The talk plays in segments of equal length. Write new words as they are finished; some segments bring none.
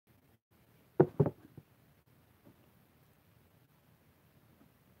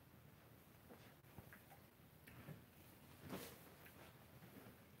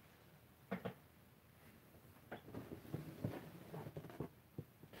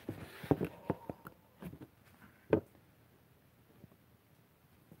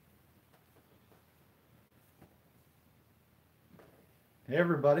Hey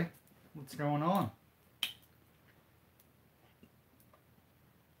everybody, what's going on?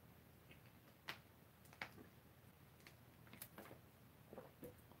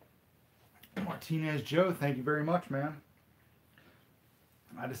 Martinez Joe, thank you very much, man.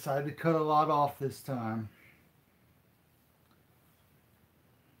 I decided to cut a lot off this time.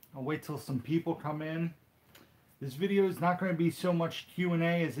 I'll wait till some people come in. This video is not going to be so much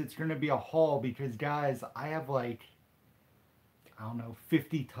Q&A as it's going to be a haul because, guys, I have like, I don't know,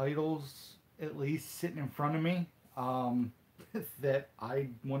 50 titles at least sitting in front of me that I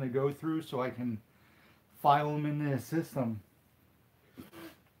want to go through so I can file them in the system.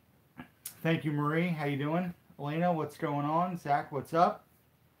 Thank you, Marie. How you doing? Elena, what's going on? Zach, what's up?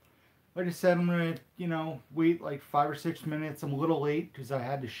 Like I said, I'm going to, wait like 5 or 6 minutes. I'm a little late because I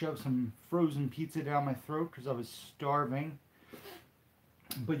had to shove some frozen pizza down my throat because I was starving.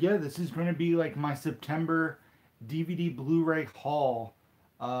 But yeah, this is going to be like my September DVD Blu-ray haul.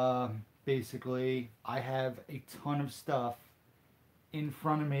 Basically, I have a ton of stuff in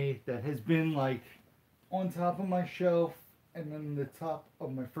front of me that has been like on top of my shelf and then the top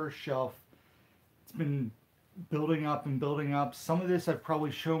of my first shelf. It's been building up and building up. Some of this I've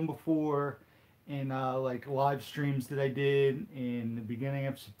probably shown before in like live streams that I did in the beginning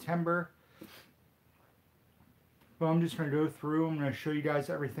of September. But I'm just going to go through. I'm going to show you guys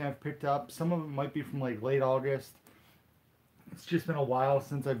everything I've picked up. Some of it might be from like late August. It's just been a while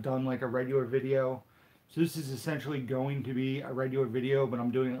since I've done like a regular video. So this is essentially going to be a regular video, but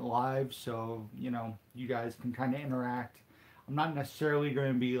I'm doing it live. So, you guys can kind of interact. I'm not necessarily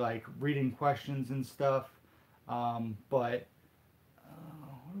going to be like reading questions and stuff. But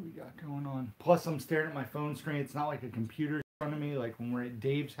what do we got going on? Plus, I'm staring at my phone screen. It's not like a computer in front of me, like when we're at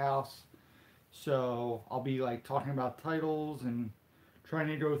Dave's house. So I'll be like talking about titles and trying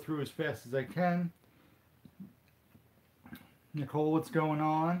to go through as fast as I can. Nicole, what's going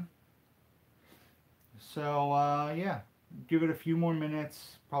on? So yeah, give it a few more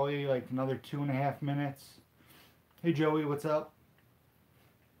minutes. Probably like another 2.5 minutes. Hey Joey, what's up?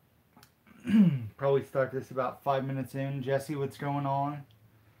 Probably start this about 5 minutes in. Jesse, what's going on?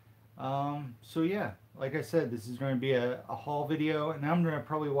 So yeah, like I said, this is going to be a haul video, and I'm going to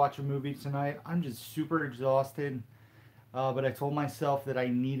probably watch a movie tonight. I'm just super exhausted, but I told myself that I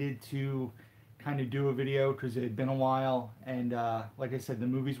needed to kind of do a video because it had been a while, and like I said, the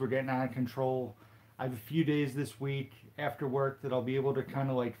movies were getting out of control. I have a few days this week after work that I'll be able to kind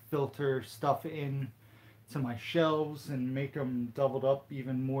of like filter stuff in to my shelves and make them doubled up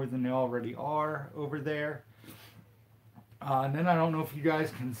even more than they already are over there. And then I don't know if you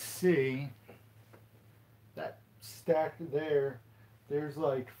guys can see that stack there. There's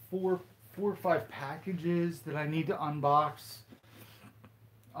like four or five packages that I need to unbox.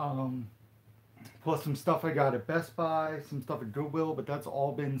 Plus some stuff I got at Best Buy, some stuff at Goodwill, but that's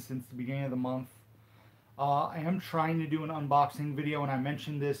all been since the beginning of the month. I am trying to do an unboxing video, and I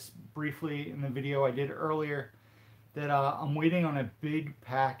mentioned this briefly in the video I did earlier, that I'm waiting on a big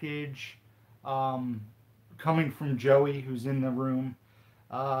package coming from Joey, who's in the room.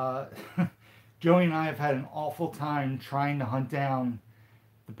 Joey and I have had an awful time trying to hunt down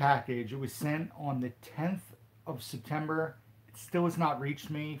the package. It was sent on the 10th of September. It still has not reached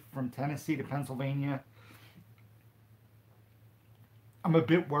me from Tennessee to Pennsylvania. I'm a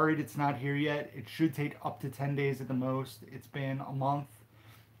bit worried it's not here yet. It should take up to 10 days at the most. It's been a month,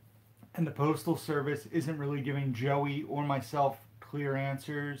 and the Postal Service isn't really giving Joey or myself clear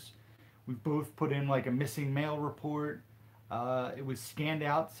answers. We've both put in like a missing mail report. It was scanned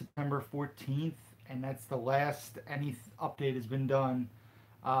out September 14th, and that's the last any update has been done.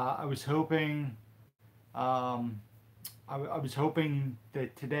 I was hoping I was hoping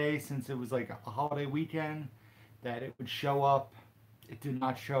that today, since it was like a holiday weekend, that it would show up. It did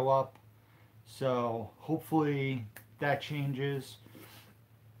not show up, so hopefully that changes.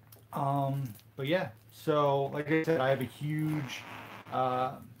 But yeah, so like I said, I have a huge,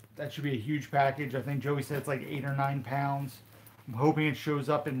 that should be a huge package. I think Joey said it's like 8 or 9 pounds. I'm hoping it shows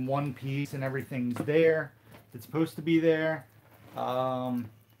up in one piece and everything's there. It's supposed to be there.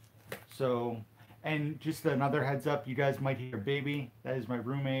 So, and just another heads up, you guys might hear baby. That is my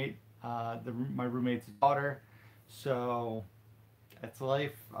roommate, my roommate's daughter. So that's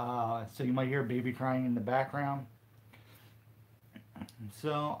life. So you might hear a baby crying in the background.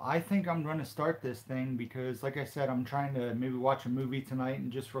 So I think I'm going to start this thing because, like I said, I'm trying to maybe watch a movie tonight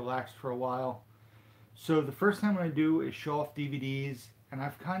and just relax for a while. So the first thing I'm going to do is show off DVDs, and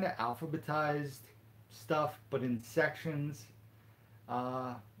I've kind of alphabetized stuff, but in sections.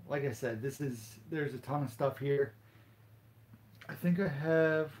 Like I said, there's a ton of stuff here. I think I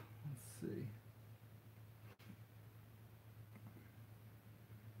have, let's see.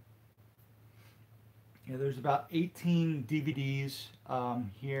 Yeah, there's about 18 DVDs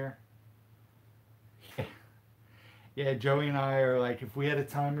here. Yeah. Yeah, Joey and I are like, if we had a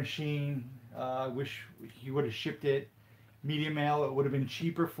time machine, I wish he would have shipped it media mail. It would have been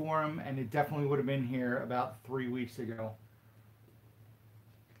cheaper for him, and it definitely would have been here about 3 weeks ago.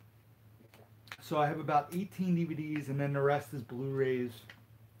 So I have about 18 DVDs, and then the rest is Blu-rays.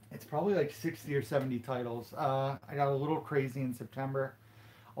 It's probably like 60 or 70 titles. I got a little crazy in September.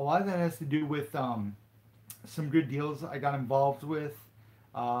 A lot of that has to do with some good deals I got involved with,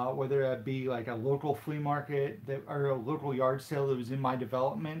 whether that be like a local flea market that, or a local yard sale that was in my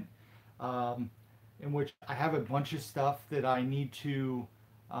development, um, in which I have a bunch of stuff that I need to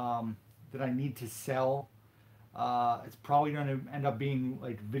sell. It's probably going to end up being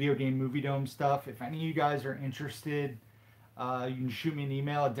like video game movie dome stuff. If any of you guys are interested, you can shoot me an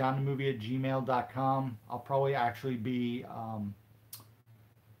email at downtomovie@gmail.com. I'll probably actually be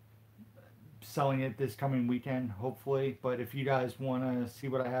selling it this coming weekend, hopefully. But if you guys want to see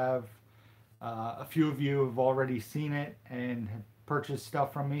what I have, a few of you have already seen it and have purchased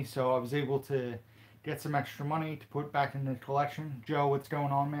stuff from me, so I was able to get some extra money to put back in the collection. Joe, what's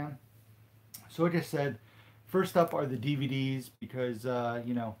going on, man? So like I said, first up are the DVDs because,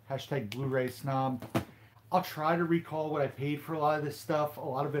 hashtag Blu-ray snob. I'll try to recall what I paid for a lot of this stuff. A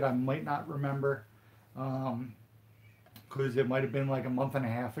lot of it I might not remember because it might have been like a month and a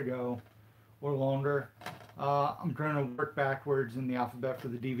half ago or longer. I'm going to work backwards in the alphabet for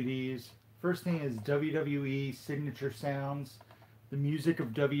the DVDs. First thing is WWE Signature Sounds, the music of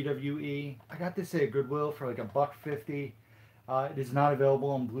WWE. I got this at Goodwill for like $1.50. It is not available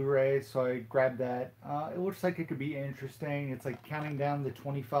on Blu-ray, so I grabbed that. It looks like it could be interesting. It's like counting down the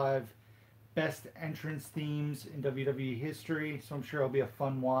 25 best entrance themes in WWE history, so I'm sure it'll be a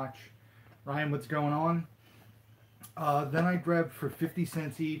fun watch. Ryan, what's going on? Then I grabbed for 50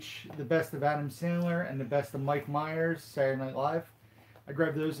 cents each the best of Adam Sandler and the best of Mike Myers, Saturday Night Live. I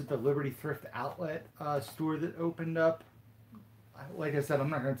grabbed those at the Liberty Thrift Outlet store that opened up. Like I said, I'm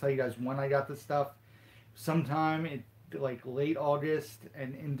not going to tell you guys when I got this stuff. Sometime in like late August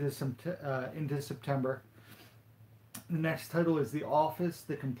and into September. The next title is The Office,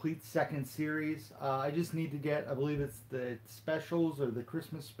 the complete second series. I just need to get, I believe it's the specials or the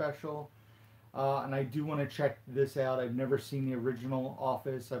Christmas special. And I do want to check this out. I've never seen the original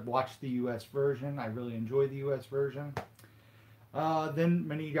Office. I've watched the US version. I really enjoy the US version. Then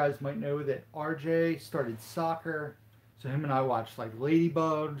many of you guys might know that RJ started soccer. So him and I watched like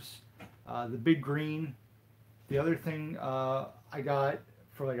Ladybugs, The Big Green. The other thing I got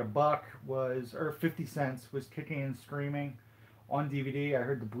for like $1 was, or 50 cents, was Kicking and Screaming on DVD. I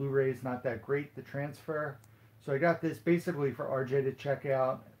heard the Blu-ray's not that great, the transfer. So I got this basically for RJ to check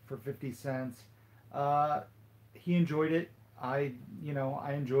out for 50 cents. He enjoyed it. I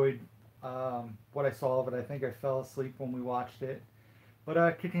enjoyed what I saw of it. I think I fell asleep when we watched it.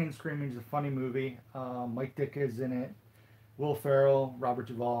 But Kicking and Screaming is a funny movie. Mike Dick is in it. Will Ferrell, Robert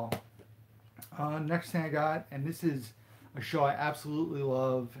Duvall. Next thing I got, and this is a show I absolutely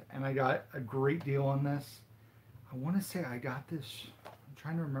love, and I got a great deal on this. I want to say I got this. I'm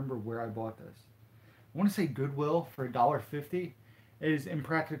trying to remember where I bought this. I want to say Goodwill for $1.50. It is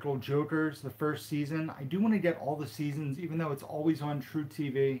Impractical Jokers, the first season. I do want to get all the seasons, even though it's always on True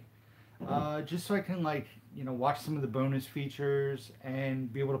TV, just so I can watch some of the bonus features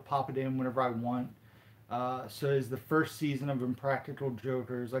and be able to pop it in whenever I want. So it's the first season of Impractical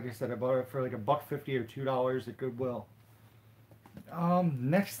Jokers. Like I said, I bought it for like $1.50 or $2 at Goodwill.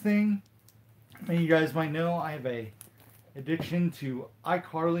 Next thing, many of you guys might know, I have a addiction to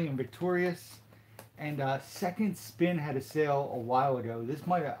iCarly and Victorious. And Second Spin had a sale a while ago. This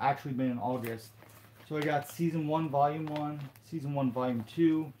might have actually been in August. So I got Season 1, Volume 1, Season 1, Volume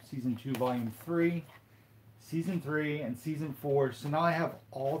 2, Season 2, Volume 3, Season 3, and Season 4. So now I have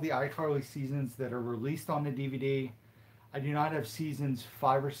all the iCarly seasons that are released on the DVD. I do not have Seasons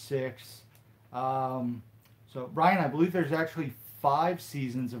 5 or 6. So, Ryan, I believe there's actually 5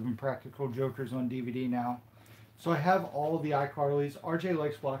 seasons of Impractical Jokers on DVD now. So I have all of the iCarlys. RJ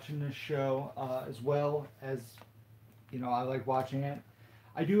likes watching this show as well as, I like watching it.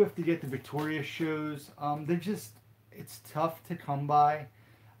 I do have to get the Victorious shows. It's tough to come by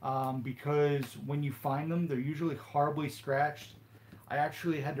because when you find them, they're usually horribly scratched. I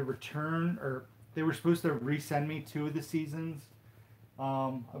actually had to return, or they were supposed to resend me 2 of the seasons.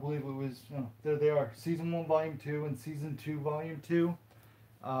 I believe it was, there they are, Season 1, Volume 2, and Season 2, Volume 2.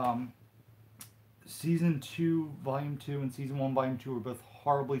 Season 2, Volume 2, and Season 1, Volume 2 were both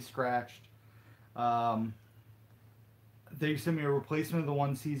horribly scratched. They sent me a replacement of the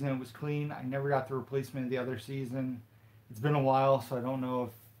one season. It was clean. I never got the replacement of the other season. It's been a while, so I don't know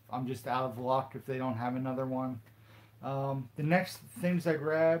if I'm just out of luck if they don't have another one. The next things I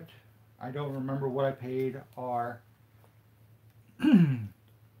grabbed, I don't remember what I paid, are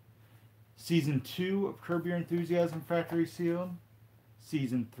Season 2 of Curb Your Enthusiasm Factory Sealed,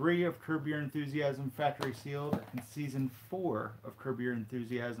 Season 3 of Curb Your Enthusiasm Factory Sealed, and Season 4 of Curb Your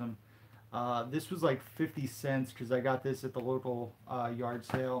Enthusiasm. This was like 50 cents because I got this at the local yard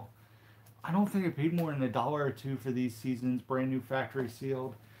sale. I don't think I paid more than $1 or $2 for these seasons, brand new factory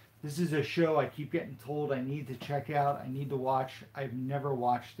sealed. This is a show I keep getting told I need to check out, I need to watch. I've never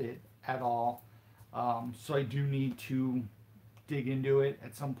watched it at all. So I do need to dig into it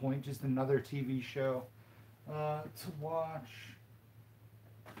at some point, just another TV show to watch.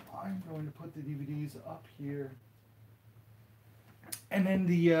 I'm going to put the DVDs up here. And then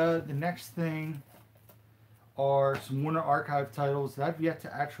the next thing are some Warner Archive titles that I've yet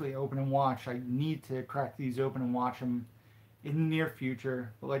to actually open and watch. I need to crack these open and watch them in the near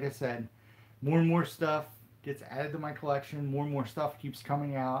future. But like I said, more and more stuff gets added to my collection. More and more stuff keeps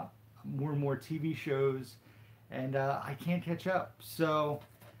coming out. More and more TV shows. And I can't catch up. So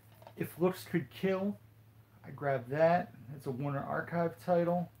if looks could kill, I grabbed that. It's a Warner Archive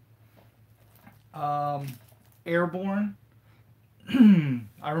title. Airborne.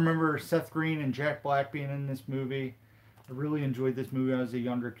 I remember Seth Green and Jack Black being in this movie. I really enjoyed this movie when I was a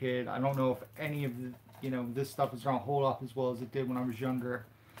younger kid. I don't know if any of the, this stuff is going to hold up as well as it did when I was younger.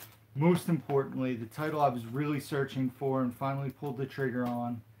 Most importantly, the title I was really searching for and finally pulled the trigger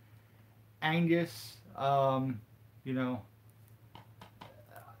on. Angus,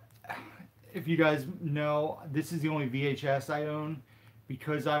 if you guys know, this is the only VHS I own,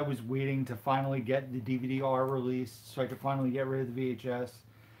 because I was waiting to finally get the DVD-R released so I could finally get rid of the VHS.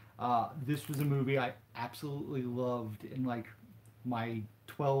 This was a movie I absolutely loved in like my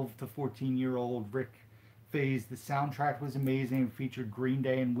 12 to 14-year-old Rick phase. The soundtrack was amazing. It featured Green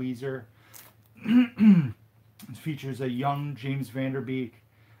Day and Weezer. It features a young James Van Der Beek,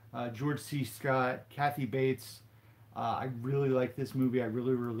 George C. Scott, Kathy Bates. I really like this movie. I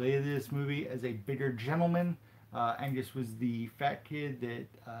really related to this movie as a bigger gentleman. Angus was the fat kid that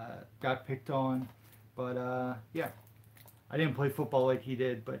got picked on. But yeah, I didn't play football like he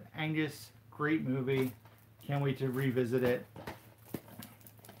did. But Angus, great movie. Can't wait to revisit it.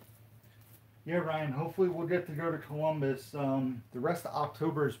 Yeah, Ryan, hopefully we'll get to go to Columbus. The rest of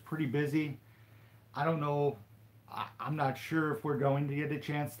October is pretty busy. I don't know. I'm not sure if we're going to get a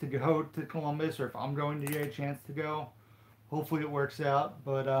chance to go to Columbus or if I'm going to get a chance to go. Hopefully it works out.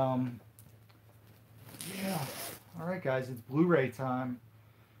 But yeah. Alright guys, it's Blu-ray time.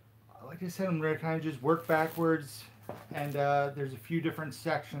 Like I said, I'm going to kind of just work backwards. And there's a few different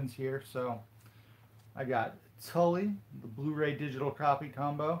sections here. So I got Tully, the Blu-ray digital copy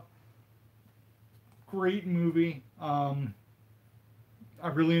combo. Great movie. I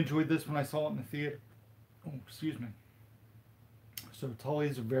really enjoyed this when I saw it in the theater. Oh, excuse me. So Tully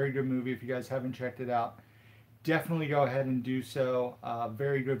is a very good movie. If you guys haven't checked it out, definitely go ahead and do so.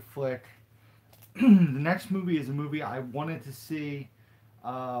 Very good flick. The next movie is a movie I wanted to see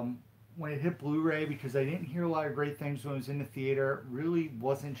when it hit Blu-ray because I didn't hear a lot of great things when it was in the theater. Really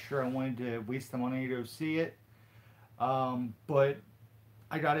wasn't sure I wanted to waste the money to go see it. But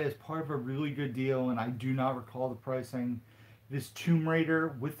I got it as part of a really good deal, and I do not recall the pricing. This Tomb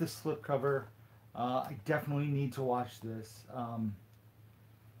Raider with the slipcover. I definitely need to watch this.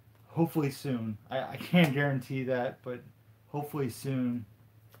 Hopefully soon. I can't guarantee that, but hopefully soon.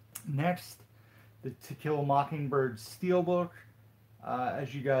 Next, the To Kill a Mockingbird Steelbook.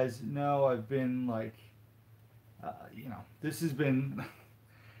 As you guys know, I've been like, this has been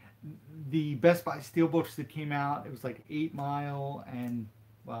the Best Buy Steelbooks that came out. It was like 8 Mile and,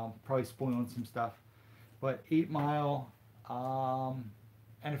 well, probably spoiling some stuff, but 8 Mile,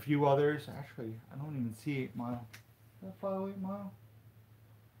 and a few others. Actually, I don't even see 8 Mile. Did I file 8 Mile?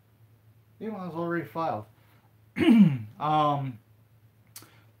 8 Mile's already filed.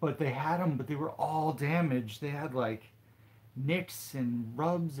 But they had them, but they were all damaged. They had like nicks and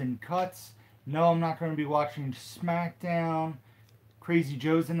rubs and cuts. No, I'm not going to be watching SmackDown. Crazy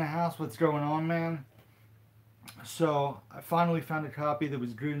Joe's in the house. What's going on, man? So I finally found a copy that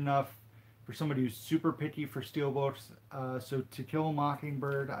was good enough for somebody who's super picky for steelbooks. So To Kill a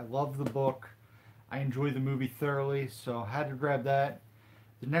Mockingbird, I love the book. I enjoy the movie thoroughly, so I had to grab that.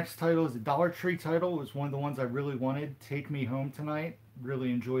 The next title is a Dollar Tree title. It was one of the ones I really wanted. Take Me Home Tonight.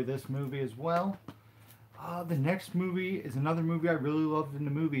 Really enjoy this movie as well. The next movie is another movie I really loved in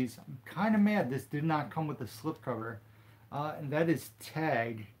the movies. I'm kind of mad this did not come with the slipcover. And that is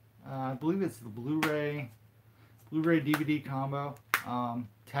Tag. I believe it's the Blu-ray DVD combo.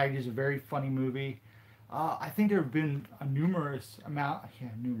 Tag is a very funny movie. I think there have been a numerous amount. Yeah,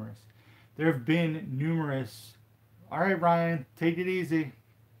 numerous. There have been numerous. All right, Ryan, take it easy.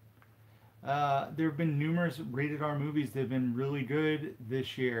 There have been numerous rated R movies that have been really good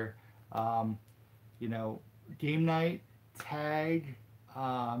this year. Um, you know, Game Night, Tag.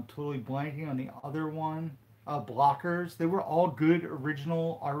 I'm totally blanking on the other one. Blockers. They were all good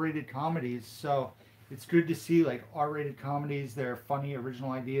original R-rated comedies. So it's good to see like R-rated comedies. They're funny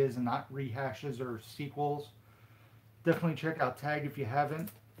original ideas and not rehashes or sequels. Definitely check out Tag if you haven't.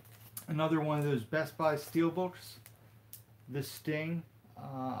 Another one of those Best Buy steelbooks. The Sting.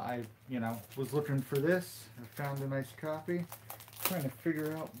 I was looking for this. I found a nice copy. Trying to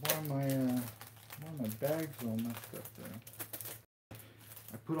figure out why my bags are all messed up there.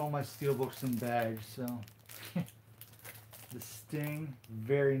 I put all my steelbooks in bags, so The Sting,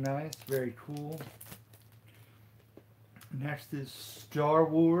 very nice, very cool. Next is Star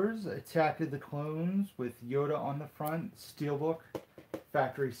Wars Attack of the Clones with Yoda on the front, steelbook,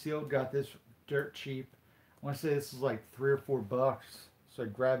 factory sealed. Got this dirt cheap. I want to say this is like $3 or $4, so I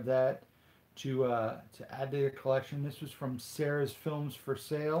grabbed that to add to the collection. This was from Sarah's Films for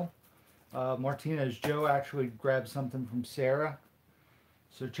Sale. Martinez Joe actually grabbed something from Sarah,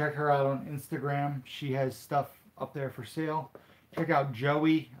 so check her out on Instagram. She has stuff up there for sale. Check out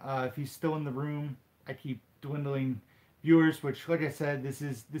Joey if he's still in the room. I keep dwindling viewers, which, like I said, this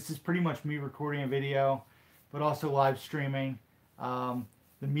is pretty much me recording a video, but also live streaming.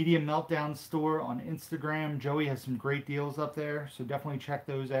 The Media Meltdown store on Instagram. Joey has some great deals up there, so definitely check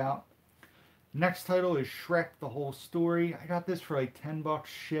those out. Next title is Shrek: The Whole Story. I got this for like $10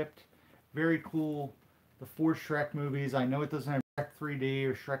 shipped. Very cool. The 4 Shrek movies. I know it doesn't have Shrek 3D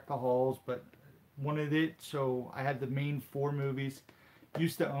or Shrek the Halls, but wanted it, so I had the main 4 movies.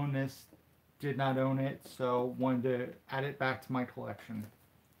 Used to own this, did not own it, so wanted to add it back to my collection.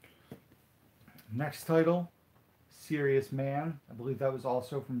 Next title, Serious Man. I believe that was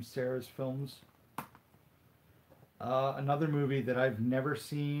also from Sarah's Films. Another movie that I've never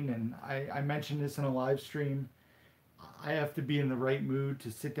seen, and I mentioned this in a live stream. I have to be in the right mood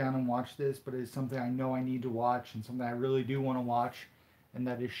to sit down and watch this, but it's something I know I need to watch and something I really do want to watch, and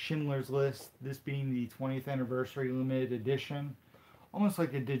that is Schindler's List. This being the 20th anniversary limited edition. Almost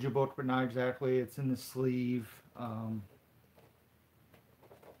like a digibook, but not exactly. It's in the sleeve.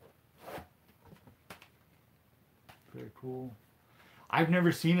 Very cool. I've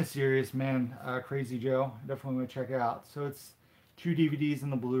never seen a Serious Man, Crazy Joe. Definitely want to check it out. So it's 2 DVDs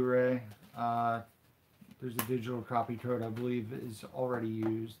and the Blu-ray. There's a digital copy code I believe is already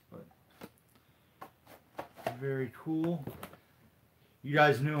used, but very cool. You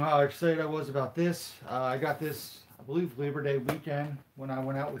guys knew how excited I was about this. I got this, I believe, Labor Day weekend when I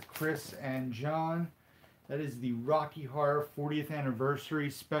went out with Chris and John. That is the Rocky Horror 40th Anniversary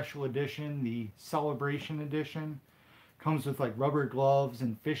Special Edition, the Celebration Edition. Comes with like rubber gloves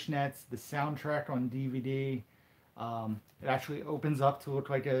and fishnets, the soundtrack on DVD. It actually opens up to look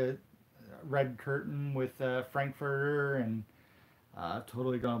like a red curtain with Frankfurter and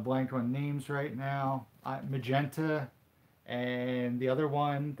totally gonna blank on names right now. Magenta and the other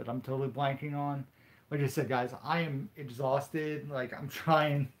one that I'm totally blanking on. Like I said, guys, I am exhausted. Like I'm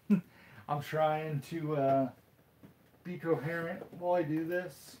trying to be coherent while I do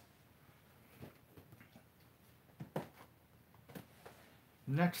this.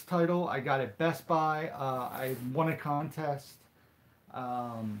 Next title I got at Best Buy. I won a contest.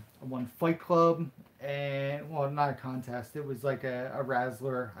 I won Fight Club, and well, not a contest. It was like a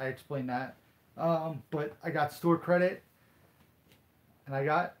Razzler. I explained that. But I got store credit, and I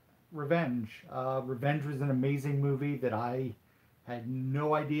got Revenge. Revenge was an amazing movie that I had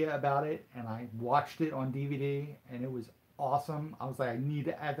no idea about it, and I watched it on DVD, and it was awesome. I was like, I need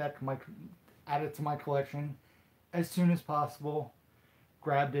to add it to my collection as soon as possible.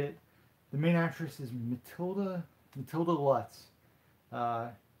 Grabbed it. The main actress is Matilda Lutz.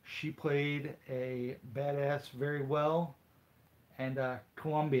 She played a badass very well. And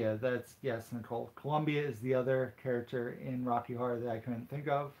Columbia, yes, Nicole. Columbia is the other character in Rocky Horror that I couldn't think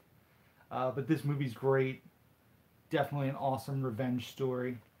of. But this movie's great. Definitely an awesome revenge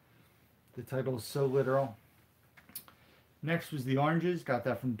story. The title is so literal. Next was The Oranges. Got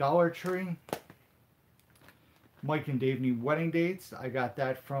that from Dollar Tree. Mike and Dave Need Wedding Dates. I got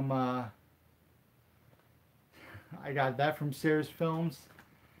that from Sarah's Films.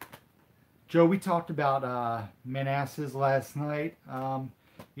 Joe, we talked about Manassas last night.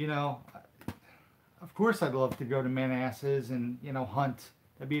 You know, of course I'd love to go to Manassas and, you know, hunt.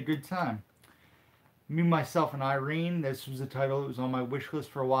 That'd be a good time. Me, Myself, and Irene. This was a title that was on my wish list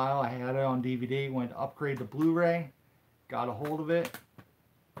for a while. I had it on DVD. Went to upgrade to Blu-ray. Got a hold of it.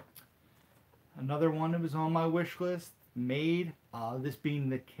 Another one that was on my wish list, Made. This being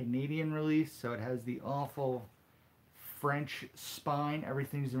the Canadian release, so it has the awful French spine.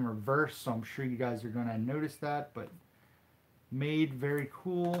 Everything's in reverse, so I'm sure you guys are going to notice that, but Made, very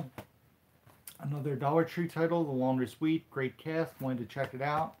cool. Another Dollar Tree title, The Longest Week, great cast, wanted to check it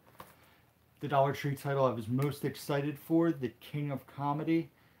out. The Dollar Tree title I was most excited for, The King of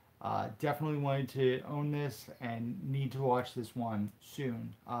Comedy. Definitely wanted to own this and need to watch this one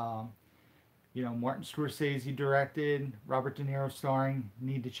soon. You know, Martin Scorsese directed, Robert De Niro starring,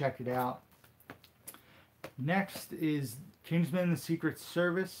 need to check it out. Next is Kingsman and the Secret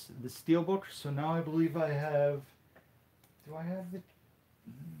Service, the Steelbook. So now I believe I have, do I have the,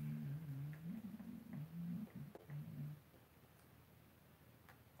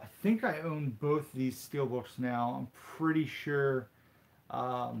 I think I own both these Steelbooks now. I'm pretty sure,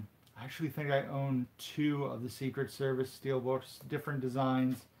 I actually think I own two of the Secret Service Steelbooks, different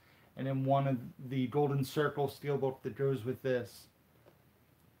designs. And then one of the Golden Circle Steelbook that goes with this.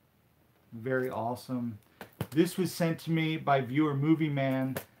 Very awesome. This was sent to me by viewer Movie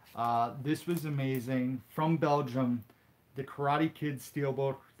Man. This was amazing. From Belgium. The Karate Kid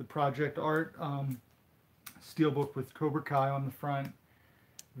Steelbook. The Project Art Steelbook with Cobra Kai on the front.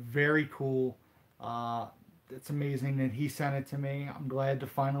 Very cool. It's amazing that he sent it to me. I'm glad to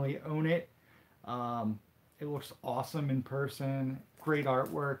finally own it. It looks awesome in person. Great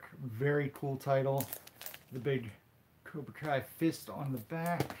artwork. Very cool title. The big Cobra Kai fist on the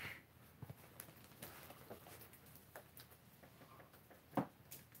back.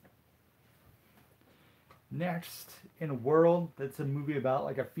 Next, In a World, that's a movie about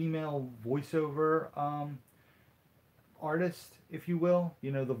like a female voiceover artist, if you will.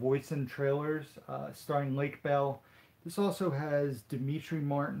 You know, the voice in trailers, starring Lake Bell. This also has Dimitri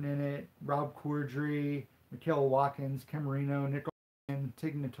Martin in it, Rob Corddry, Michaela Watkins, Ken Marino, Nick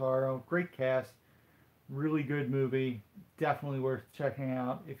Tig Notaro. Great cast. Really good movie. Definitely worth checking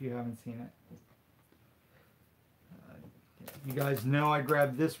out if you haven't seen it. You guys know I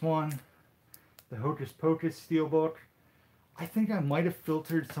grabbed this one, the Hocus Pocus Steelbook. I think I might have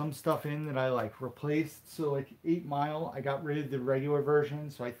filtered some stuff in that I like replaced. So like 8 Mile, I got rid of the regular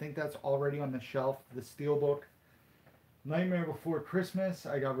version. So I think that's already on the shelf, the Steelbook. Nightmare Before Christmas,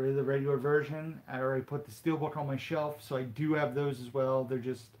 I got rid of the regular version. I already put the Steelbook on my shelf, so I do have those as well. They're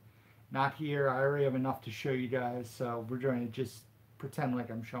just not here. I already have enough to show you guys, so we're going to just pretend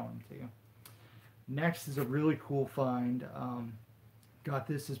like I'm showing them to you. Next is a really cool find. Got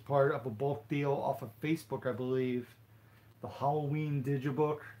this as part of a bulk deal off of Facebook, I believe. The Halloween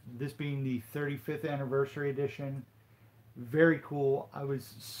Digibook, this being the 35th anniversary edition. Very cool. I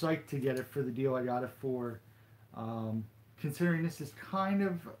was psyched to get it for the deal I got it for. Considering this is kind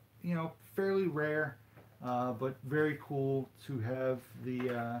of, you know, fairly rare, but very cool to have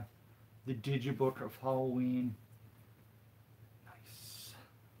the Digibook of Halloween. Nice.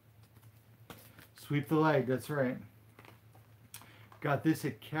 Sweep the leg, that's right. Got this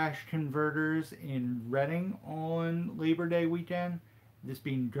at Cash Converters in Reading on Labor Day weekend. This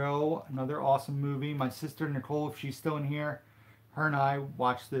being Go, another awesome movie. My sister Nicole, if she's still in here, her and I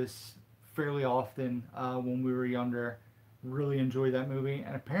watched this fairly often when we were younger. Really enjoyed that movie.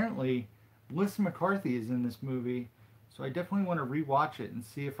 And apparently Melissa McCarthy is in this movie, so I definitely want to rewatch it and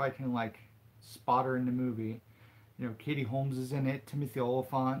see if I can like spot her in the movie. You know, Katie Holmes is in it, Timothy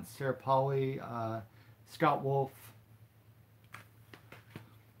Olyphant, Sarah Polley, Scott Wolf.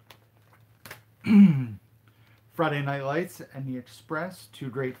 Friday Night Lights and The Express, two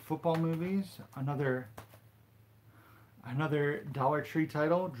great football movies. Another Dollar Tree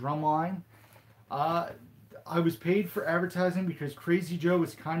title, Drumline. I was paid for advertising because Crazy Joe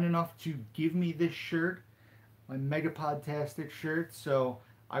was kind enough to give me this shirt, my Megapodtastic shirt, so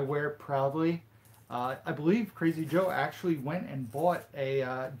I wear it proudly. I believe Crazy Joe actually went and bought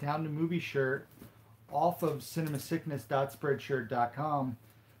a Down to Movie shirt off of cinemasickness.spreadshirt.com.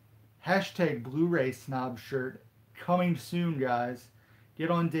 Hashtag Blu-Ray Snob shirt coming soon, guys.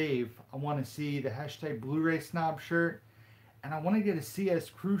 Get on Dave. I want to see the hashtag Blu-Ray Snob shirt. And I want to get a CS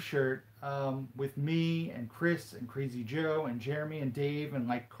Crew shirt with me and Chris and Crazy Joe and Jeremy and Dave and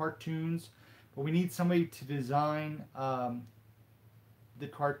like cartoons. But we need somebody to design the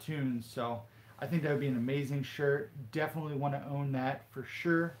cartoons. So I think that would be an amazing shirt. Definitely want to own that for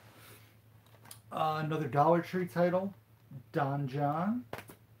sure. Another Dollar Tree title, Don John.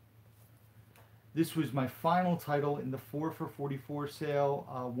 This was my final title in the 4 for $44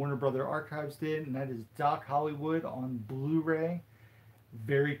 sale Warner Brother Archives did, and that is Doc Hollywood on Blu-ray.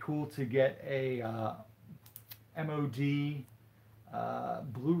 Very cool to get a MOD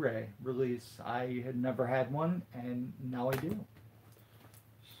Blu-ray release. I had never had one, and now I do.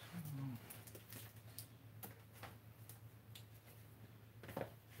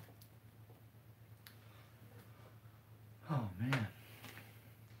 man.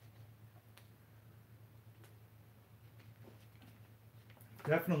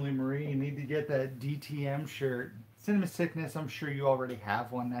 Definitely, Marie, you need to get that DTM shirt. Cinema Sickness, I'm sure you already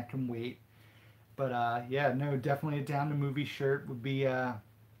have one that can wait. But yeah, no, definitely a Down to Movie shirt would be.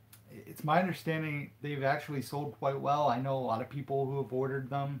 It's my understanding they've actually sold quite well. I know a lot of people who have ordered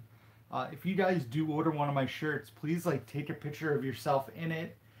them. If you guys do order one of my shirts, please like take a picture of yourself in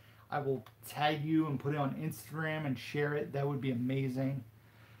it. I will tag you and put it on Instagram and share it. That would be amazing.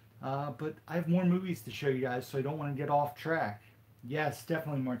 But I have more movies to show you guys, so I don't want to get off track. Yes,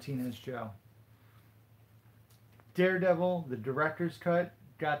 definitely Martinez Joe. Daredevil, the director's cut.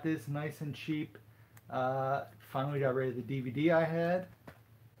 Got this nice and cheap. Finally got rid of the DVD I had.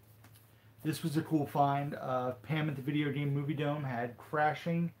 This was a cool find. Pam at the Video Game Movie Dome had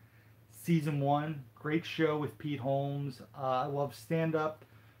Crashing Season 1. Great show with Pete Holmes. I love stand-up,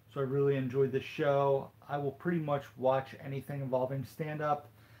 so I really enjoyed the show. I will pretty much watch anything involving stand-up.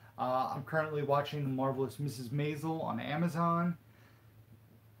 I'm currently watching The Marvelous Mrs. Maisel on Amazon.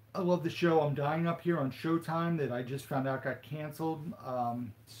 I love the show I'm Dying Up Here on Showtime that I just found out got canceled.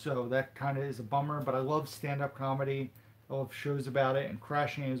 So that kind of is a bummer, but I love stand-up comedy. I love shows about it, and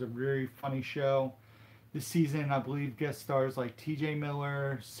Crashing is a very funny show. This season, I believe, guest stars like TJ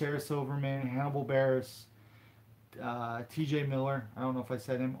Miller, Sarah Silverman, Hannibal Buress, TJ Miller, I don't know if I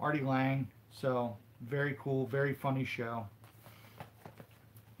said him, Artie Lang. So very cool, very funny show.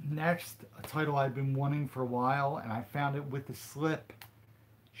 Next, a title I've been wanting for a while, and I found it with the slip.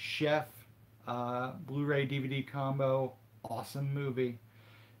 Chef, Blu-ray DVD combo, awesome movie.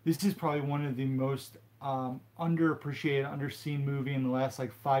 This is probably one of the most underappreciated, underseen movie in the last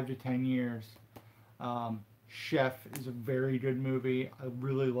like 5 to 10 years. Chef is a very good movie. I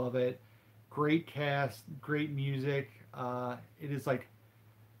really love it. Great cast, great music. It is like,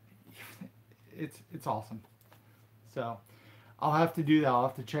 it's awesome. So I'll have to do that. I'll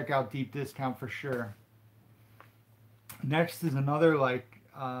have to check out Deep Discount for sure. Next is another like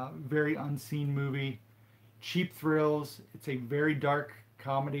very unseen movie, Cheap Thrills. It's a very dark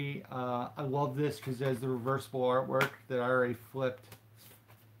comedy. I love this because there's the reversible artwork that I already flipped.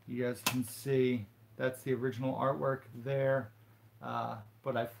 You guys can see that's the original artwork there,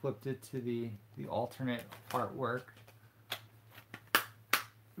 but I flipped it to the alternate artwork.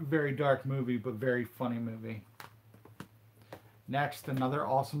 Very dark movie, but very funny movie. Next, another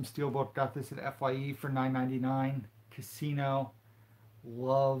awesome steelbook. Got this at FYE for $9.99. Casino.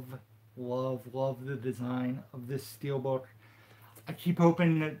 Love, love, love the design of this steelbook. I keep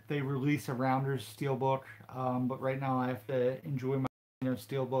hoping that they release a Rounders steelbook, but right now I have to enjoy my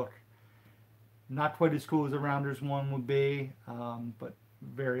steelbook. Not quite as cool as a Rounders one would be, but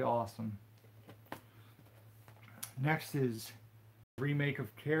very awesome. Next is a remake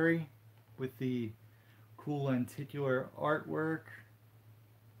of Carrie with the cool lenticular artwork.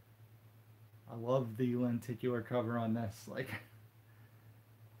 I love the lenticular cover on this, like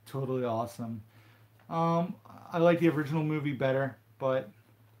totally awesome. I like the original movie better, but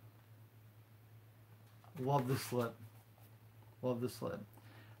love the slip. Love the slip.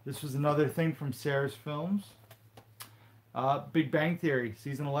 This was another thing from Sarah's Films. Big Bang Theory,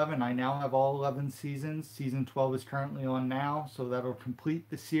 Season 11. I now have all 11 seasons. Season 12 is currently on now, so that'll complete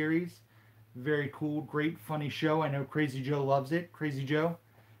the series. Very cool, great, funny show. I know Crazy Joe loves it. Crazy Joe,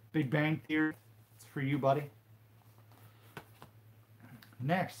 Big Bang Theory, it's for you, buddy.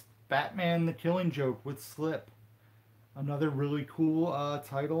 Next, Batman the Killing Joke with Slip. Another really cool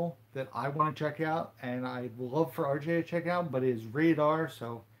title that I want to check out, and I'd love for RJ to check out, but it is rated R,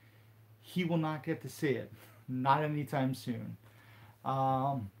 so he will not get to see it. Not anytime soon.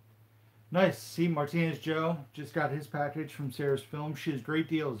 Nice. See, Martinez Joe just got his package from Sarah's Film. She has great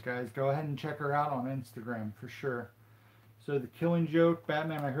deals, guys. Go ahead and check her out on Instagram for sure. So the Killing Joke,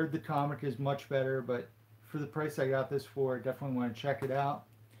 Batman, I heard the comic is much better, but for the price I got this for, I definitely want to check it out.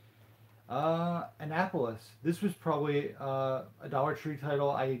 Annapolis. This was probably a Dollar Tree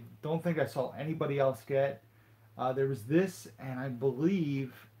title I don't think I saw anybody else get. There was this, and I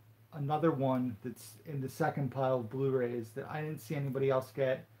believe another one that's in the second pile of Blu-rays that I didn't see anybody else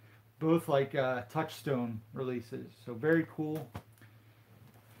get. Both like Touchstone releases. So very cool.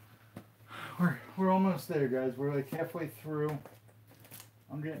 We're almost there, guys. We're like halfway through.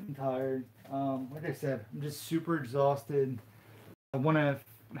 I'm getting tired. Like I said, I'm just super exhausted. I want to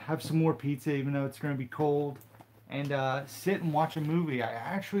have some more pizza, even though it's going to be cold, and sit and watch a movie. I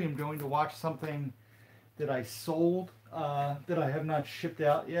actually am going to watch something that I sold that I have not shipped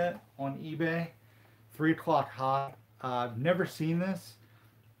out yet on eBay. 3 O'Clock Hot. I've never seen this,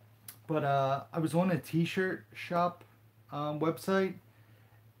 but I was on a t-shirt shop website,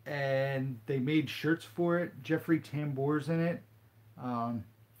 and they made shirts for it. Jeffrey Tambor's in it.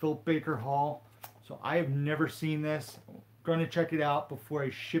 Philip Baker Hall. So I have never seen this. I'm going to check it out before I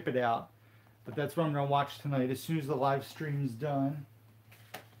ship it out. But that's what I'm going to watch tonight as soon as the live stream's done.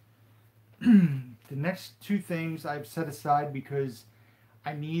 The next two things I've set aside because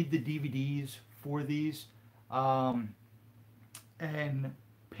I need the DVDs for these. And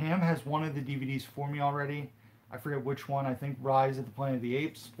Pam has one of the DVDs for me already. I forget which one. I think Rise of the Planet of the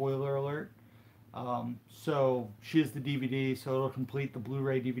Apes. Spoiler alert. So she has the DVD, so it'll complete the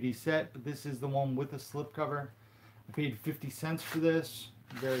Blu-ray DVD set. But this is the one with the slipcover. I paid 50 cents for this.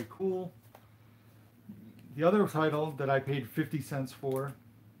 Very cool. The other title that I paid 50 cents for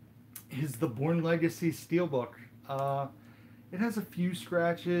is the Bourne Legacy Steelbook. It has a few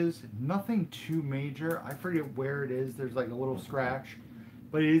scratches, nothing too major. I forget where it is. There's like a little scratch,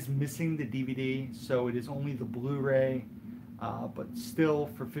 but it is missing the DVD, so it is only the Blu-ray. But still,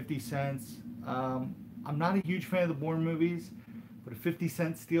 for 50 cents, I'm not a huge fan of the Bourne movies, but a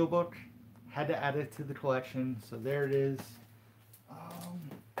 50-cent Steelbook, had to add it to the collection. So there it is.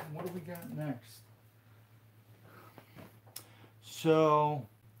 What do we got next? So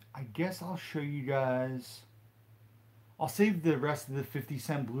I guess I'll show you guys. I'll save the rest of the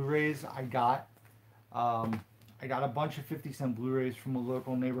 50-cent Blu-rays I got. I got a bunch of 50-cent Blu-rays from a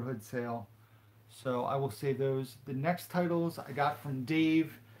local neighborhood sale. So I will save those. The next titles I got from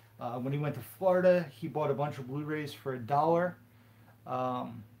Dave. When he went to Florida, he bought a bunch of Blu-rays for $1.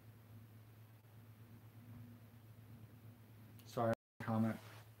 Sorry, comment.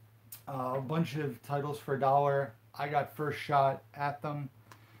 A bunch of titles for $1. I got first shot at them.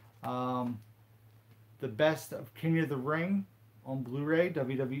 The Best of King of the Ring on Blu-ray,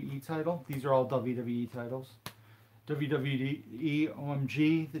 WWE title. These are all WWE titles. WWE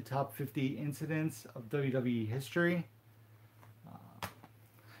OMG, the top 50 incidents of WWE history.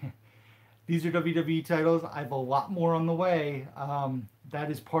 These are WWE titles. I have a lot more on the way.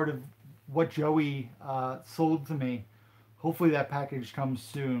 That is part of what Joey sold to me. Hopefully that package comes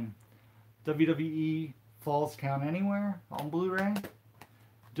soon. WWE Falls Count Anywhere on Blu-ray.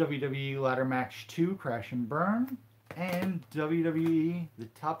 WWE Ladder Match 2 Crash and Burn. And WWE the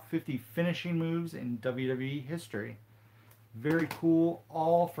top 50 finishing moves in WWE history. Very cool.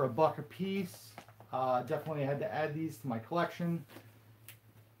 All for $1 a piece. Definitely had to add these to my collection.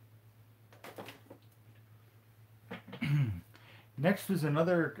 Next was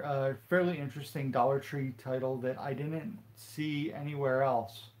another fairly interesting Dollar Tree title that I didn't see anywhere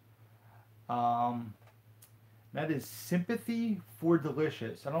else. That is Sympathy for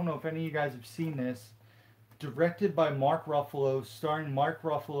Delicious. I don't know if any of you guys have seen this. Directed by Mark Ruffalo, starring Mark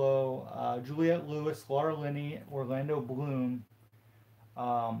Ruffalo, Juliette Lewis, Laura Linney, Orlando Bloom.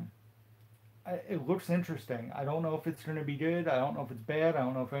 It looks interesting. I don't know if it's going to be good. I don't know if it's bad. I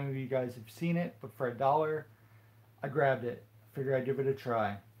don't know if any of you guys have seen it. But for $1, I grabbed it. Figured I'd give it a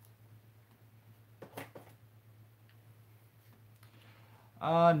try.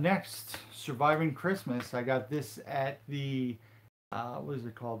 Next, Surviving Christmas. I got this at the, what is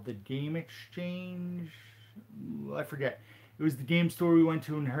it called? The Game Exchange? I forget. It was the game store we went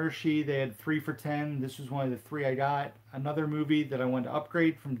to in Hershey. They had 3 for $10. This was one of the 3 I got. Another movie that I wanted to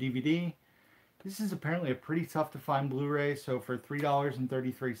upgrade from DVD. This is apparently a pretty tough to find Blu-ray, so for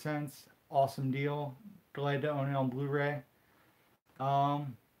 $3.33, awesome deal. Glad to own it on Blu-ray. I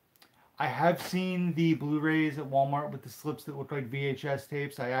have seen the Blu-rays at Walmart with the slips that look like VHS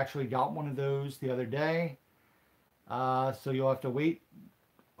tapes. I actually got one of those the other day. So you'll have to wait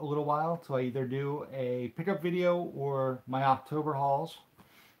a little while till I either do a pickup video or my October hauls.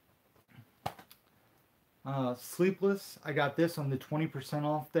 Sleepless. I got this on the 20%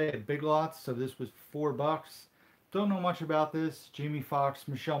 off day at Big Lots, so this was $4. Don't know much about this. Jamie Foxx,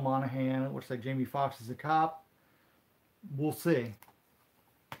 Michelle Monaghan. It looks like Jamie Foxx is a cop. We'll see.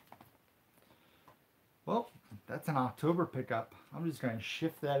 Well, that's an October pickup. I'm just going to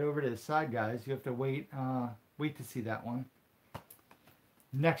shift that over to the side, guys. You have to wait to see that one.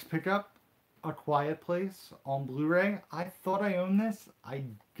 Next pickup, A Quiet Place on Blu-ray. I thought I owned this. I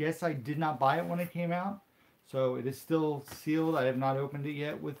guess I did not buy it when it came out. So it is still sealed. I have not opened it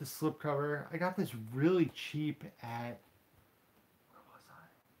yet with the slipcover. I got this really cheap at, where was I?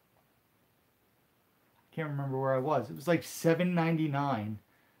 Can't remember where I was. It was like $7.99.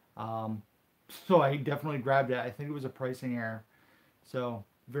 So I definitely grabbed it. I think it was a pricing error. So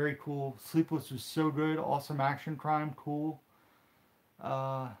very cool. Sleepless was so good. Awesome action crime. Cool.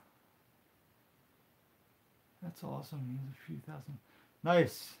 That's awesome. A few thousand.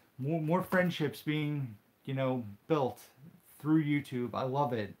 Nice. More friendships being, you know, built through YouTube. I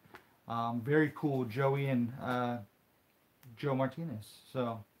love it. Very cool. Joey and Joe Martinez.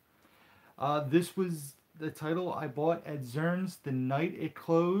 So This was the title I bought at Zern's the night it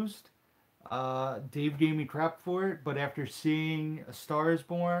closed. Dave gave me crap for it, but after seeing A Star Is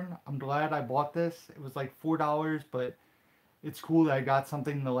Born, I'm glad I bought this. It was like $4, but it's cool that I got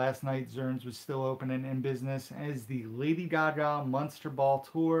something the last night Zern's was still open and in business. And it's the Lady Gaga Monster Ball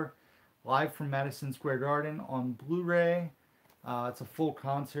Tour, live from Madison Square Garden on Blu-ray. It's a full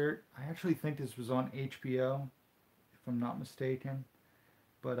concert. I actually think this was on HBO, if I'm not mistaken.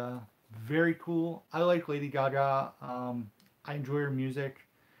 But very cool. I like Lady Gaga. I enjoy her music.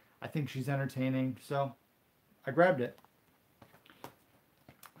 I think she's entertaining, so I grabbed it.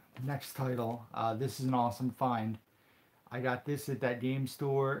 Next title. This is an awesome find. I got this at that game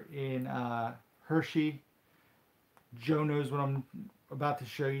store in Hershey. Joe knows what I'm about to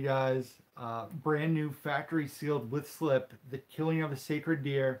show you guys. Brand new factory sealed with slip. The Killing of a Sacred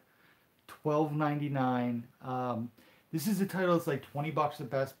Deer. $12.99. This is a title that's like $20 at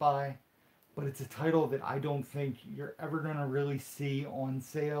Best Buy, but it's a title that I don't think you're ever going to really see on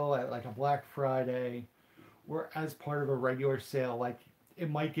sale at like a Black Friday or as part of a regular sale. Like, it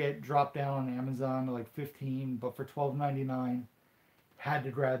might get dropped down on Amazon to like $15, but for $12.99, had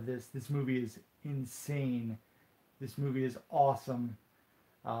to grab this. This movie is insane. This movie is awesome.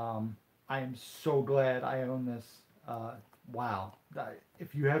 I am so glad I own this. Wow.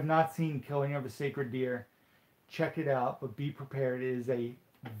 If you have not seen Killing of a Sacred Deer, check it out, but be prepared. It is a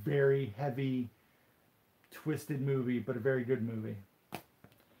very heavy, twisted movie, but a very good movie.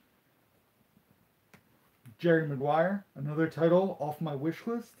 Jerry Maguire, another title off my wish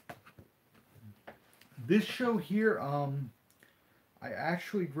list. This show here, I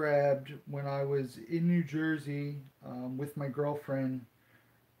actually grabbed when I was in New Jersey with my girlfriend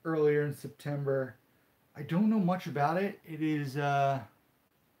earlier in September. I don't know much about it. It is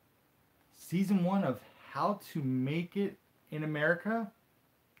season 1 of How to Make It in America.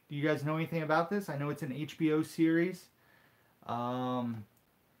 Do you guys know anything about this? I know it's an HBO series.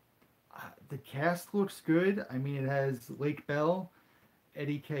 The cast looks good. I mean, it has Lake Bell,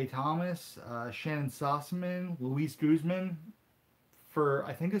 Eddie K. Thomas, Shannon Sossaman, Luis Guzman. For,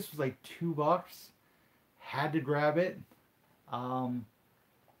 I think this was like $2. Had to grab it. I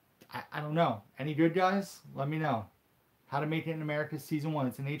don't know. Any good, guys? Let me know. How to Make It in America Season 1.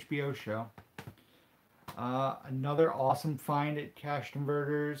 It's an HBO show. Another awesome find at Cash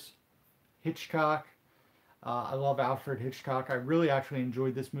Converters. Hitchcock. I love Alfred Hitchcock. I really actually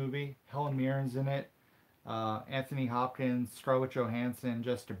enjoyed this movie. Helen Mirren's in it. Anthony Hopkins, Scarlett Johansson,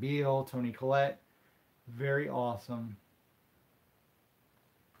 Jessica Biel, Toni Collette. Very awesome.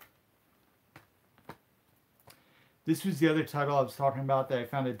 This was the other title I was talking about that I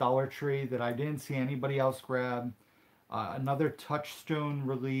found at Dollar Tree that I didn't see anybody else grab. Another Touchstone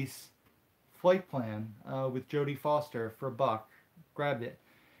release, Flight Plan, with Jodie Foster for $1. Grabbed it.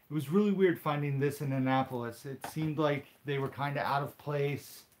 It was really weird finding this in Annapolis. It seemed like they were kind of out of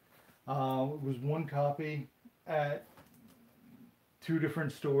place. It was one copy at 2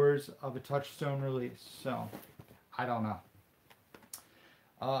 different stores of a Touchstone release. So, I don't know.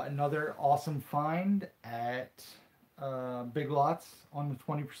 Another awesome find at Big Lots on the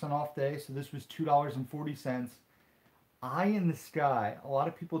 20% off day. So this was $2.40. Eye in the Sky. A lot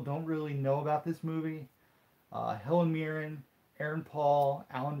of people don't really know about this movie. Helen Mirren, Aaron Paul,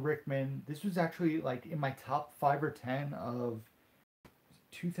 Alan Rickman. This was actually like in my top 5 or 10 of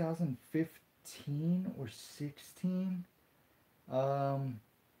 2015 or 16.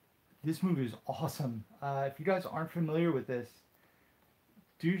 This movie is awesome. If you guys aren't familiar with this,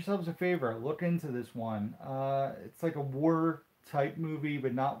 do yourselves a favor. Look into this one. It's like a war type movie,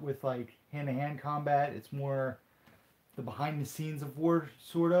 but not with like hand-to-hand combat. It's more the behind the scenes of war,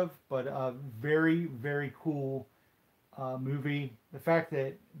 sort of. But very, very cool movie. The fact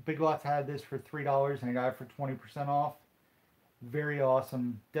that Big Lots had this for $3 and I got it for 20% off, very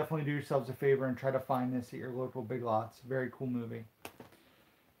awesome. Definitely do yourselves a favor and try to find this at your local Big Lots. Very cool movie.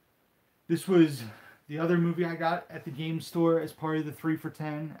 This was the other movie I got at the game store as part of the 3 for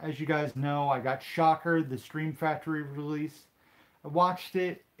 10. As you guys know, I got Shocker, the Stream Factory release. I watched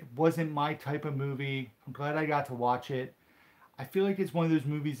it. It wasn't my type of movie. I'm glad I got to watch it. I feel like it's one of those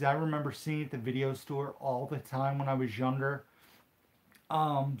movies that I remember seeing at the video store all the time when I was younger.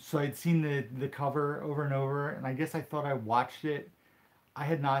 So I'd seen the cover over and over, and I guess I thought I watched it. I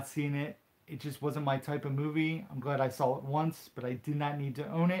had not seen it. It just wasn't my type of movie. I'm glad I saw it once, but I did not need to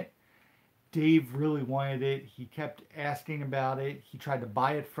own it. Dave really wanted it. He kept asking about it. He tried to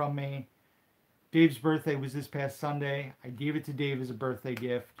buy it from me. Dave's birthday was this past Sunday. I gave it to Dave as a birthday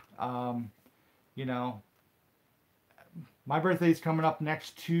gift. You know, my birthday's coming up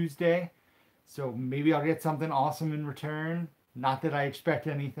next Tuesday, so maybe I'll get something awesome in return. Not that I expect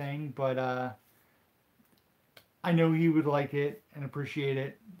anything, but I know he would like it and appreciate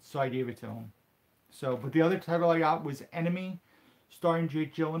it, so I gave it to him. So, but the other title I got was Enemy, starring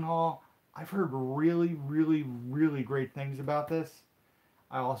Jake Gyllenhaal. I've heard really, really, really great things about this.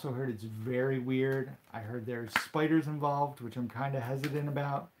 I also heard it's very weird. I heard there's spiders involved, which I'm kind of hesitant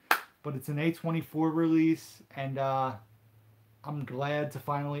about. But it's an A24 release, and I'm glad to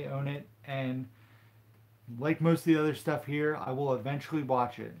finally own it. And like most of the other stuff here, I will eventually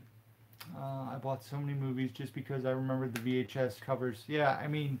watch it. I bought so many movies just because I remembered the VHS covers. Yeah, I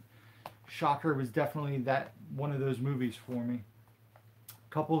mean, Shocker was definitely that one of those movies for me.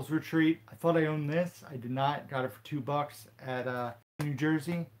 Couples Retreat. I thought I owned this. I did not. Got it for $2 at New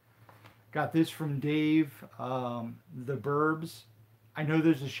Jersey. Got this from Dave. The Burbs. I know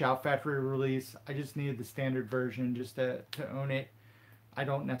there's a Shout Factory release. I just needed the standard version just to own it. I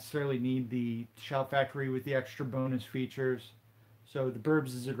don't necessarily need the Shout Factory with the extra bonus features. So The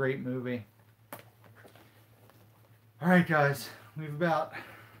Burbs is a great movie. Alright guys, we have about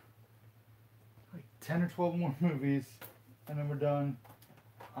like 10 or 12 more movies and then we're done.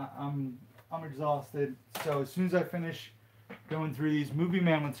 I'm exhausted. So as soon as I finish going through these, Movie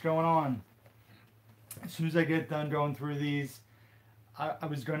Man, what's going on? As soon as I get done going through these, I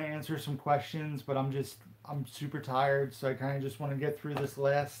was going to answer some questions, but I'm super tired, so I kind of just want to get through this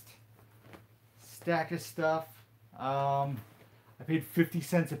last stack of stuff. I paid 50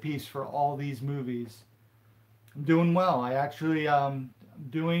 cents a piece for all these movies. I'm doing well. I actually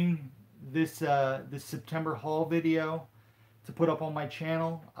doing this this September haul video to put up on my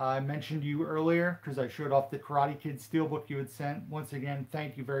channel. I mentioned you earlier because I showed off the Karate Kid Steelbook you had sent. Once again,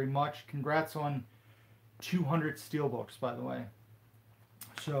 thank you very much. Congrats on 200 Steelbooks, by the way.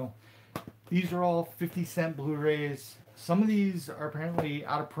 So these are all 50-cent Blu-rays. Some of these are apparently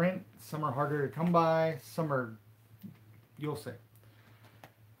out of print. Some are harder to come by. Some are, you'll see.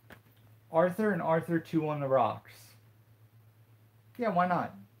 Arthur and Arthur 2 on the Rocks. Yeah, why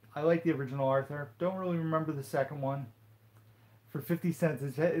not? I like the original Arthur. Don't really remember the second one. For 50 cents,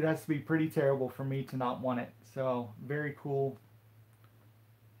 it has to be pretty terrible for me to not want it. So, very cool.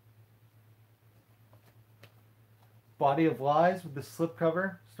 Body of Lies with the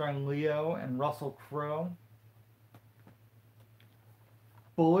slipcover, starring Leo and Russell Crowe.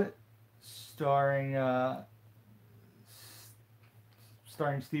 Bullet, starring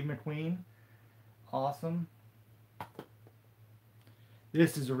Steve McQueen. Awesome.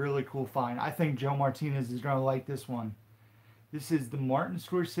 This is a really cool find. I think Joe Martinez is going to like this one. This is the Martin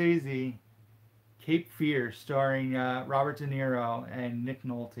Scorsese Cape Fear, starring Robert De Niro and Nick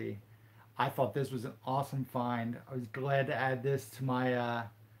Nolte. I thought this was an awesome find. I was glad to add this to my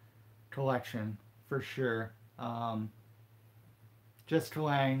collection for sure. Jessica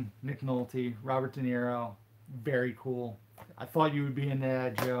Lange, Nick Nolte, Robert De Niro, very cool. I thought you would be into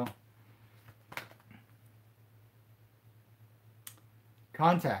that, Joe.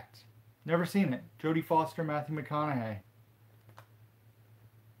 Contact. Never seen it. Jodie Foster, Matthew McConaughey.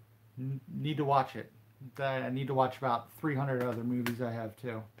 Need to watch it. I need to watch about 300 other movies I have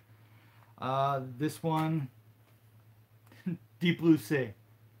too. This one, Deep Blue Sea.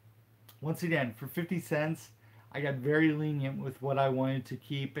 Once again, for 50 cents, I got very lenient with what I wanted to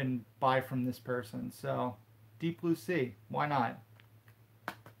keep and buy from this person. So, Deep Blue Sea, why not?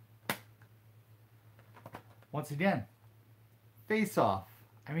 Once again, Face Off.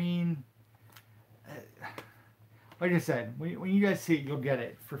 I mean, like I said, when you guys see it, you'll get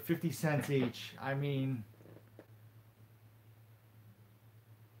it. For 50 cents each, I mean,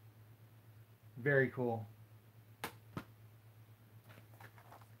 very cool.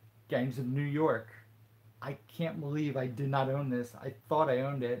 Gangs of New York. I can't believe I did not own this. I thought I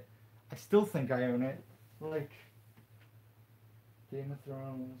owned it. I still think I own it. Like, Game of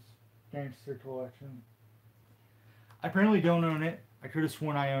Thrones, Gangster Collection. I apparently don't own it. I could have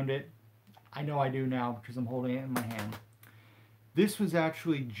sworn I owned it. I know I do now because I'm holding it in my hand. This was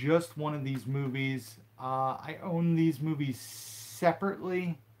actually just one of these movies. I own these movies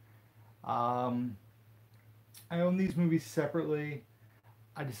separately. I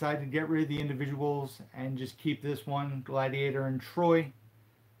decided to get rid of the individuals and just keep this one, Gladiator and Troy.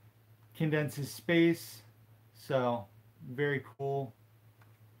 Condenses space. So, very cool.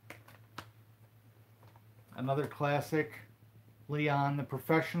 Another classic, Leon the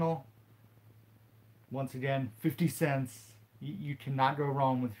Professional. Once again, 50 cents. You cannot go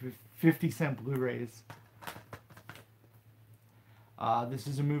wrong with 50-cent Blu-rays. This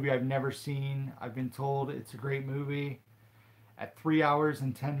is a movie I've never seen. I've been told it's a great movie. At 3 hours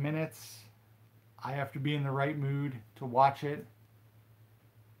and 10 minutes, I have to be in the right mood to watch it.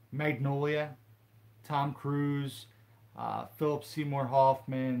 Magnolia, Tom Cruise, Philip Seymour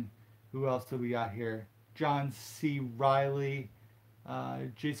Hoffman. Who else do we got here? John C. Riley,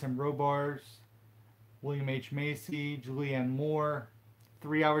 Jason Robards, William H. Macy, Julianne Moore.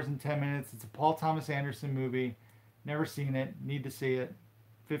 3 hours and 10 minutes. It's a Paul Thomas Anderson movie. Never seen it. Need to see it.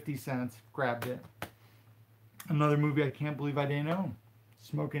 50 cents. Grabbed it. Another movie I can't believe I didn't own.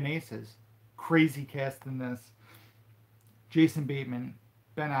 Smoking Aces. Crazy cast in this. Jason Bateman,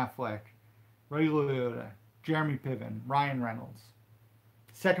 Ben Affleck, Ray Liotta, Jeremy Piven, Ryan Reynolds.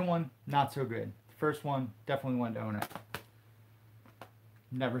 Second one, not so good. First one, definitely wanted to own it.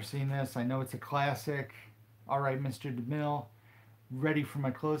 Never seen this. I know it's a classic. All right, Mr. DeMille. Ready for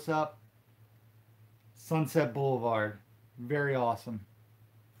my close-up. Sunset Boulevard. Very awesome.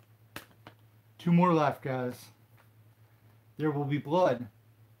 2 more left, guys. There Will Be Blood.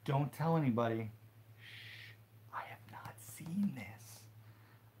 Don't tell anybody. Shh. I have not seen this.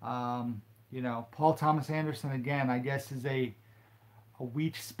 You know, Paul Thomas Anderson, again, I guess is a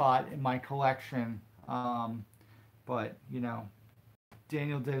weak spot in my collection. But, you know,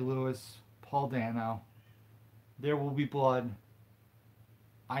 Daniel Day-Lewis, Paul Dano. There Will Be Blood.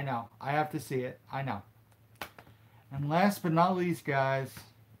 I know. I have to see it. I know. And last but not least, guys,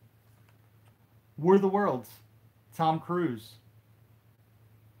 War of the Worlds. Tom Cruise.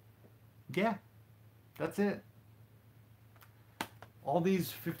 Yeah. That's it. All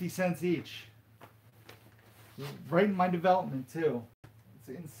these 50 cents each. Right in my development, too. It's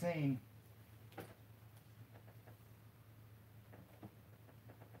insane.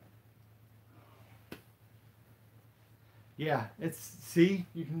 Yeah, see,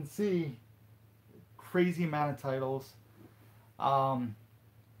 you can see crazy amount of titles. I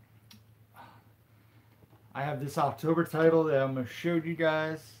have this October title that I'm going to show you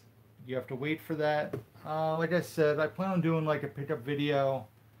guys. You have to wait for that. Like I said, I plan on doing like a pickup video.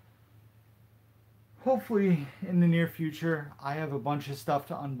 Hopefully in the near future. I have a bunch of stuff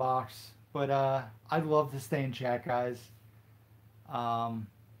to unbox. But I'd love to stay in chat, guys.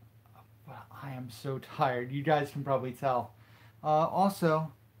 I am so tired. You guys can probably tell.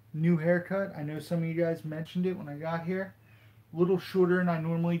 Also, new haircut. I know some of you guys mentioned it when I got here. A little shorter than I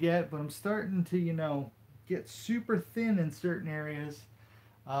normally get, but I'm starting to, you know, get super thin in certain areas.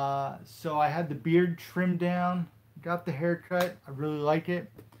 So I had the beard trimmed down, got the haircut. I really like it.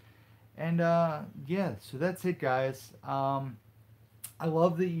 And yeah, so that's it, guys. I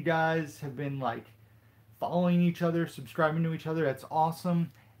love that you guys have been like following each other, subscribing to each other. That's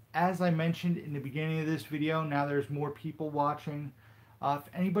awesome. As I mentioned in the beginning of this video, now there's more people watching. If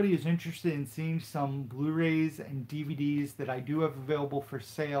anybody is interested in seeing some Blu-rays and DVDs that I do have available for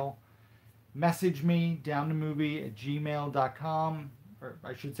sale, message me, downthemovie@gmail.com, or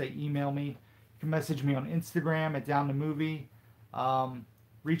I should say email me. You can message me on Instagram at downthemovie.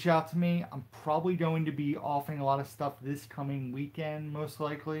 Reach out to me. I'm probably going to be offering a lot of stuff this coming weekend, most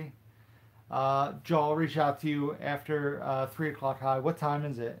likely. Joe, I'll reach out to you after 3 o'clock high. What time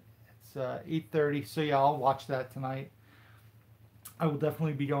is it? It's 8:30, so yeah, I'll watch that tonight. I will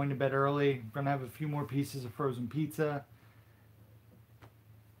definitely be going to bed early. I'm going to have a few more pieces of frozen pizza.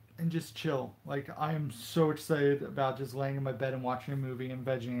 And just chill. Like, I am so excited about just laying in my bed and watching a movie and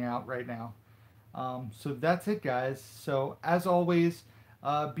vegging out right now. So that's it, guys. So, as always,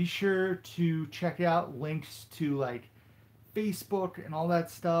 be sure to check out links to, like, Facebook and all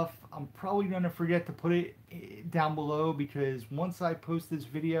that stuff. I'm probably going to forget to put it down below because once I post this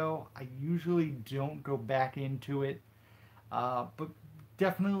video, I usually don't go back into it. But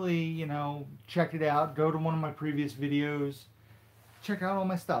definitely, you know, check it out. Go to one of my previous videos. Check out all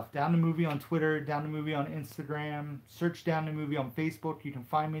my stuff. Down the Movie on Twitter, Down the Movie on Instagram. Search Down the Movie on Facebook. You can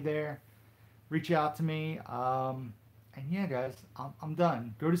find me there. Reach out to me. And yeah, guys, I'm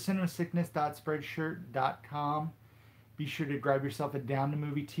done. Go to cinemasickness.spreadshirt.com. Be sure to grab yourself a Down the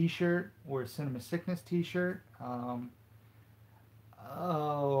Movie t-shirt or a Cinema Sickness t-shirt.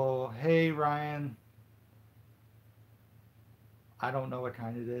 Oh, hey, Ryan. I don't know what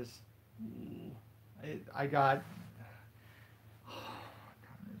kind it is. I got...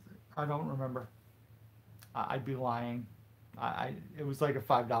 I don't remember. I'd be lying. It was like a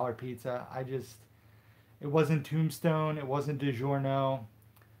 $5 pizza. It wasn't Tombstone. It wasn't DiGiorno.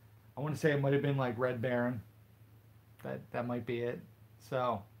 I want to say it might have been like Red Baron. That might be it.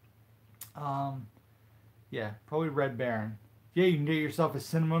 So, yeah, probably Red Baron. Yeah, you can get yourself a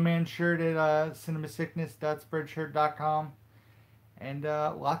Cinema Man shirt at cinemasickness.spreadshirt.com. And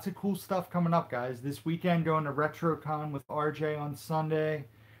lots of cool stuff coming up, guys. This weekend, going to RetroCon with RJ on Sunday.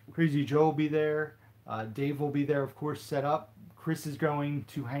 Crazy Joe will be there. Dave will be there, of course, set up. Chris is going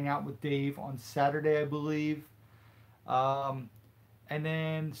to hang out with Dave on Saturday, I believe. And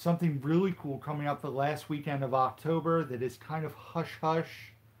then something really cool coming up the last weekend of October that is kind of hush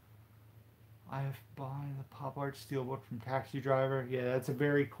hush. I have buying the Pop Art Steelbook from Taxi Driver. Yeah, that's a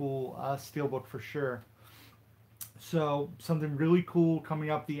very cool steelbook for sure. So something really cool coming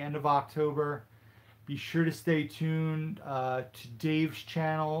up the end of October. Be sure to stay tuned to Dave's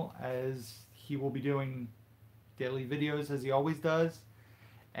channel, as he will be doing daily videos as he always does.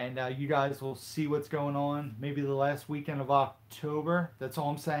 And you guys will see what's going on. Maybe the last weekend of October. That's all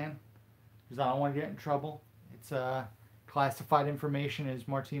I'm saying, because I don't want to get in trouble. It's classified information, as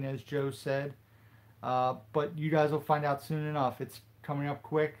Martinez Joe said. But you guys will find out soon enough. It's coming up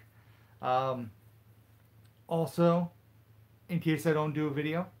quick. Also, in case I don't do a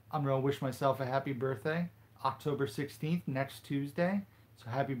video, I'm going to wish myself a happy birthday. October 16th, next Tuesday. So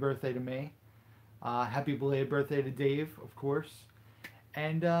happy birthday to me. Happy belated birthday to Dave, of course.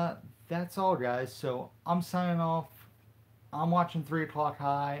 And that's all, guys. So I'm signing off. I'm watching 3 O'Clock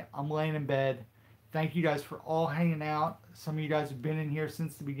High. I'm laying in bed. Thank you guys for all hanging out. Some of you guys have been in here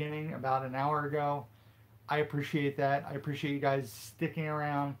since the beginning, about an hour ago. I appreciate that. I appreciate you guys sticking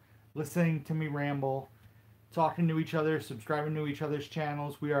around, listening to me ramble, talking to each other, subscribing to each other's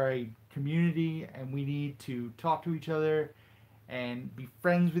channels. We are a community, and we need to talk to each other and be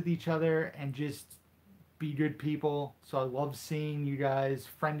friends with each other and just be good people. So I love seeing you guys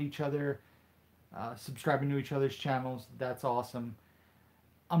friend each other, subscribing to each other's channels. That's awesome.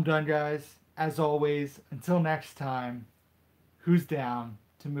 I'm done, guys. As always, until next time, who's down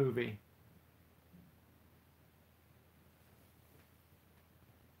to movie?